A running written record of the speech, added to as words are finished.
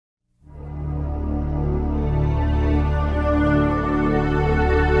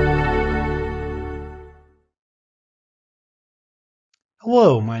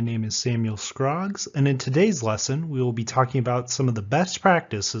Hello, my name is Samuel Scroggs, and in today's lesson we will be talking about some of the best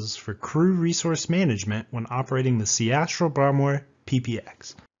practices for crew resource management when operating the Bramor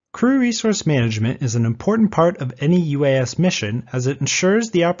PPX. Crew resource management is an important part of any UAS mission as it ensures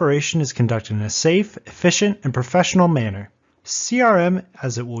the operation is conducted in a safe, efficient, and professional manner. CRM,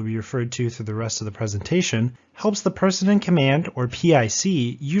 as it will be referred to through the rest of the presentation, helps the person in command, or PIC,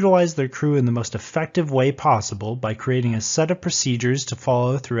 utilize their crew in the most effective way possible by creating a set of procedures to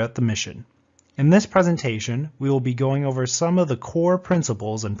follow throughout the mission. In this presentation, we will be going over some of the core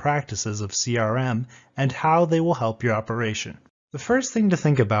principles and practices of CRM and how they will help your operation. The first thing to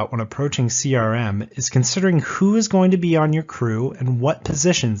think about when approaching CRM is considering who is going to be on your crew and what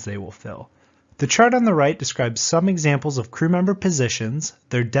positions they will fill. The chart on the right describes some examples of crew member positions,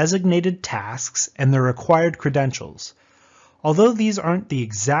 their designated tasks, and their required credentials. Although these aren't the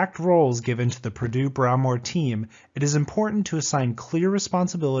exact roles given to the Purdue Bramor team, it is important to assign clear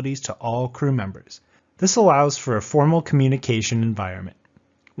responsibilities to all crew members. This allows for a formal communication environment.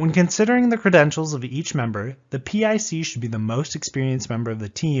 When considering the credentials of each member, the PIC should be the most experienced member of the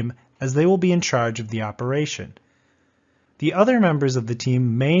team, as they will be in charge of the operation. The other members of the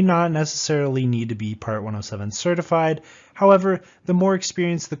team may not necessarily need to be Part 107 certified. However, the more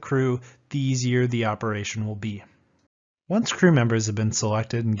experienced the crew, the easier the operation will be. Once crew members have been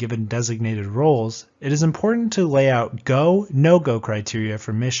selected and given designated roles, it is important to lay out go, no-go criteria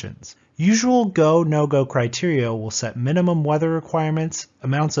for missions. Usual go, no-go criteria will set minimum weather requirements,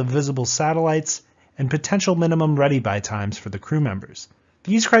 amounts of visible satellites, and potential minimum ready-by times for the crew members.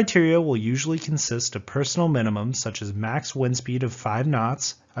 These criteria will usually consist of personal minimums such as max wind speed of 5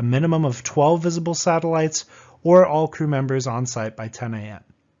 knots, a minimum of 12 visible satellites, or all crew members on site by 10 a.m.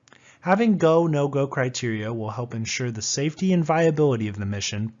 Having go, no-go criteria will help ensure the safety and viability of the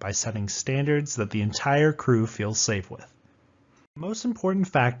mission by setting standards that the entire crew feels safe with. The most important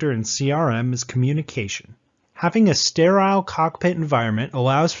factor in CRM is communication. Having a sterile cockpit environment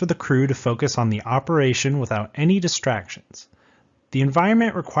allows for the crew to focus on the operation without any distractions. The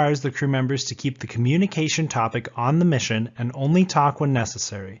environment requires the crew members to keep the communication topic on the mission and only talk when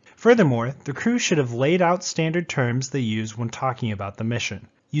necessary. Furthermore, the crew should have laid out standard terms they use when talking about the mission.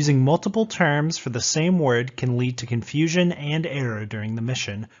 Using multiple terms for the same word can lead to confusion and error during the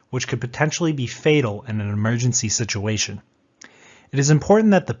mission, which could potentially be fatal in an emergency situation. It is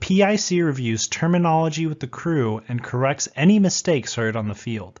important that the PIC reviews terminology with the crew and corrects any mistakes heard on the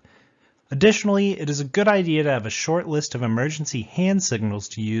field. Additionally, it is a good idea to have a short list of emergency hand signals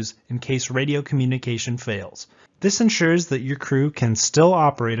to use in case radio communication fails. This ensures that your crew can still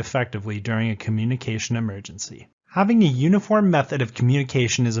operate effectively during a communication emergency. Having a uniform method of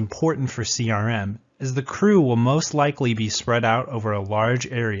communication is important for CRM, as the crew will most likely be spread out over a large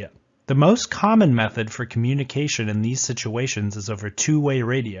area. The most common method for communication in these situations is over two-way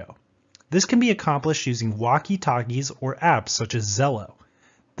radio. This can be accomplished using walkie-talkies or apps such as Zello.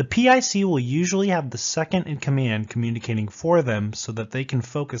 The PIC will usually have the second in command communicating for them so that they can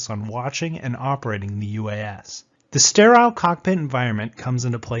focus on watching and operating the UAS. The sterile cockpit environment comes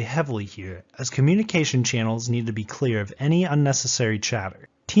into play heavily here, as communication channels need to be clear of any unnecessary chatter.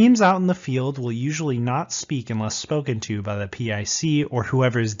 Teams out in the field will usually not speak unless spoken to by the PIC or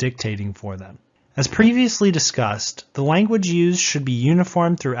whoever is dictating for them. As previously discussed, the language used should be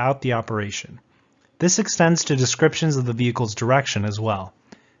uniform throughout the operation. This extends to descriptions of the vehicle's direction as well.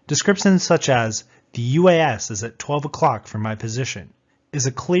 Descriptions such as, "The UAS is at 12 o'clock from my position," is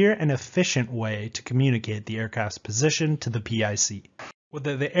a clear and efficient way to communicate the aircraft's position to the PIC.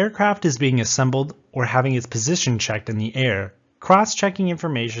 Whether the aircraft is being assembled or having its position checked in the air, cross-checking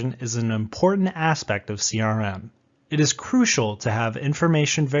information is an important aspect of CRM. It is crucial to have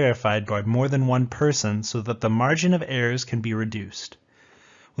information verified by more than one person so that the margin of errors can be reduced.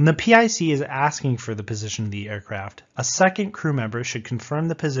 When the PIC is asking for the position of the aircraft, a second crew member should confirm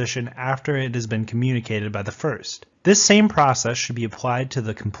the position after it has been communicated by the first. This same process should be applied to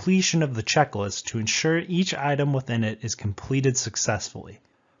the completion of the checklist to ensure each item within it is completed successfully.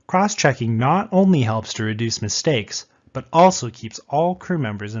 Cross-checking not only helps to reduce mistakes, but also keeps all crew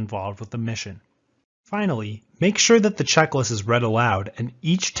members involved with the mission. Finally, make sure that the checklist is read aloud and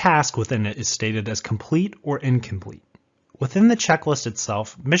each task within it is stated as complete or incomplete. Within the checklist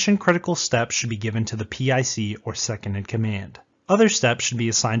itself, mission-critical steps should be given to the PIC or second in command. Other steps should be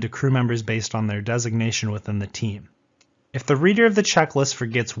assigned to crew members based on their designation within the team. If the reader of the checklist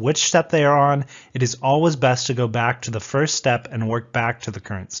forgets which step they are on, it is always best to go back to the first step and work back to the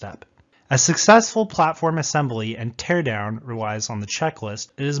current step. As successful platform assembly and teardown relies on the checklist,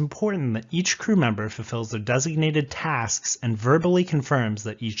 it is important that each crew member fulfills their designated tasks and verbally confirms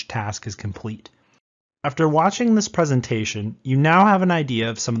that each task is complete. After watching this presentation, you now have an idea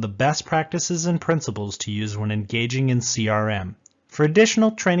of some of the best practices and principles to use when engaging in CRM. For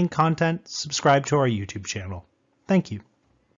additional training content, subscribe to our YouTube channel. Thank you.